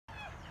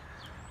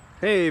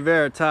Hey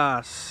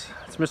Veritas,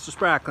 it's Mr.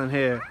 Spracklin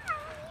here.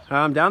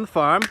 I'm down the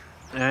farm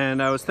and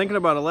I was thinking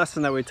about a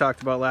lesson that we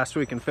talked about last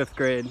week in 5th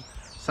grade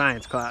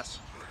science class.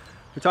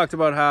 We talked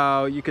about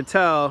how you could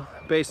tell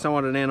based on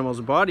what an animal's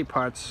body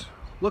parts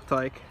looked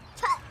like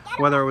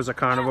whether it was a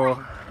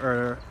carnivore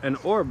or an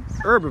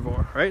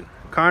herbivore, right?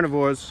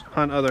 Carnivores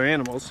hunt other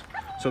animals,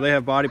 so they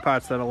have body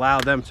parts that allow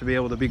them to be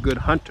able to be good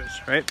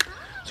hunters, right?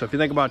 So if you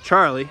think about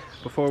Charlie,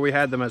 before we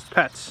had them as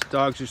pets,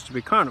 dogs used to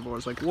be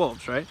carnivores like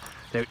wolves, right?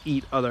 They would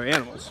eat other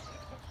animals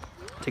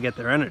to get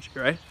their energy,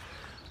 right?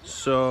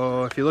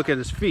 So if you look at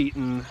his feet,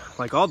 and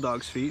like all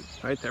dogs' feet,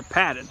 right, they're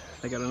padded.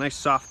 They got a nice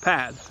soft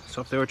pad.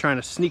 So if they were trying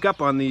to sneak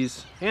up on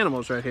these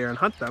animals right here and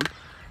hunt them,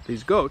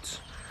 these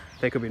goats,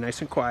 they could be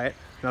nice and quiet.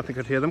 Nothing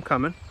could hear them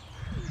coming,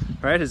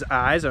 right? His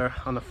eyes are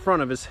on the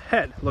front of his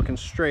head, looking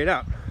straight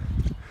out,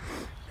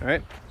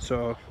 right?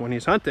 So when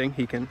he's hunting,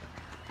 he can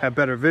have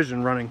better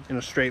vision running in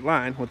a straight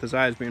line with his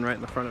eyes being right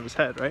in the front of his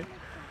head, right?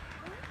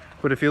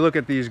 But if you look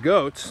at these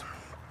goats,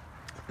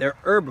 they're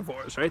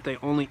herbivores, right? They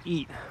only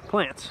eat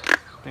plants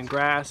and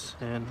grass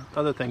and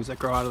other things that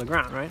grow out of the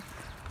ground, right?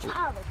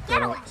 They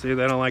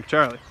don't like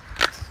Charlie.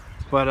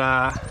 But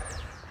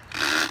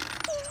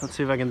let's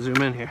see if I can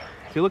zoom in here.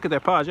 If you look at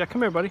their paws, yeah,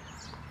 come here, buddy.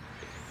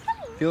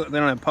 They don't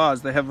have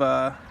paws. They have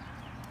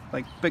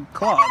like big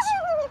claws.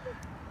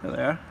 There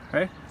they are,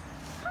 right?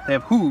 They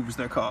have hooves,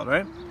 they're called,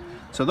 right?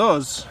 So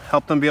those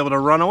help them be able to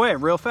run away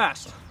real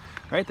fast,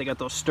 right? They got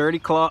those sturdy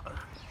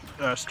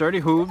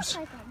hooves.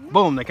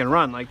 Boom, they can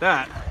run like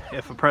that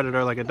if a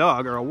predator like a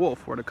dog or a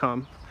wolf were to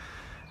come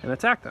and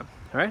attack them,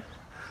 right?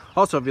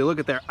 Also, if you look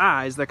at their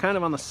eyes, they're kind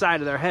of on the side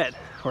of their head,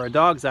 where a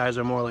dog's eyes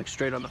are more like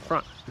straight on the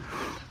front.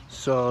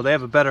 So they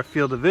have a better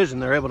field of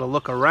vision. They're able to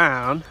look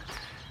around,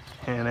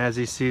 and as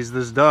he sees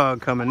this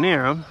dog coming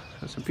near him,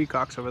 there's some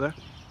peacocks over there,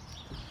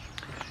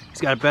 he's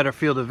got a better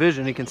field of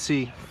vision. He can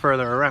see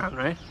further around,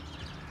 right?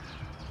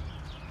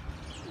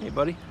 Hey,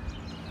 buddy.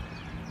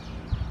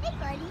 Hey,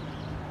 buddy.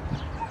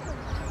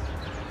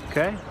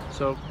 Okay,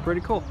 so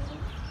pretty cool.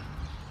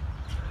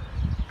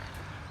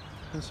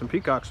 There's some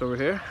peacocks over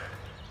here.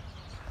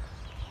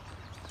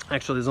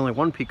 Actually, there's only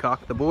one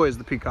peacock. The boy is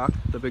the peacock,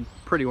 the big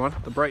pretty one,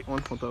 the bright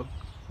one with the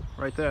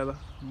right there, the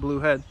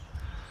blue head.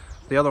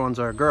 The other ones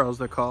are girls.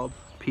 They're called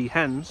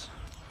peahens.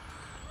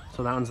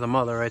 So that one's the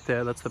mother right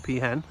there. That's the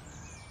peahen.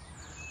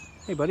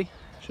 Hey, buddy.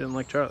 She didn't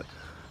like Charlie.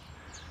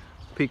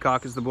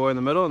 Peacock is the boy in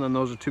the middle, and then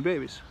those are two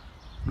babies.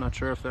 I'm not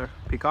sure if they're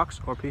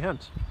peacocks or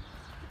peahens.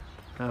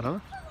 I don't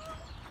know.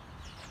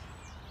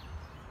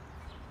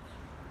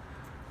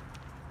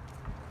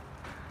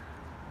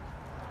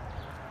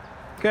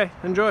 Okay,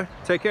 enjoy.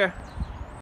 Take care.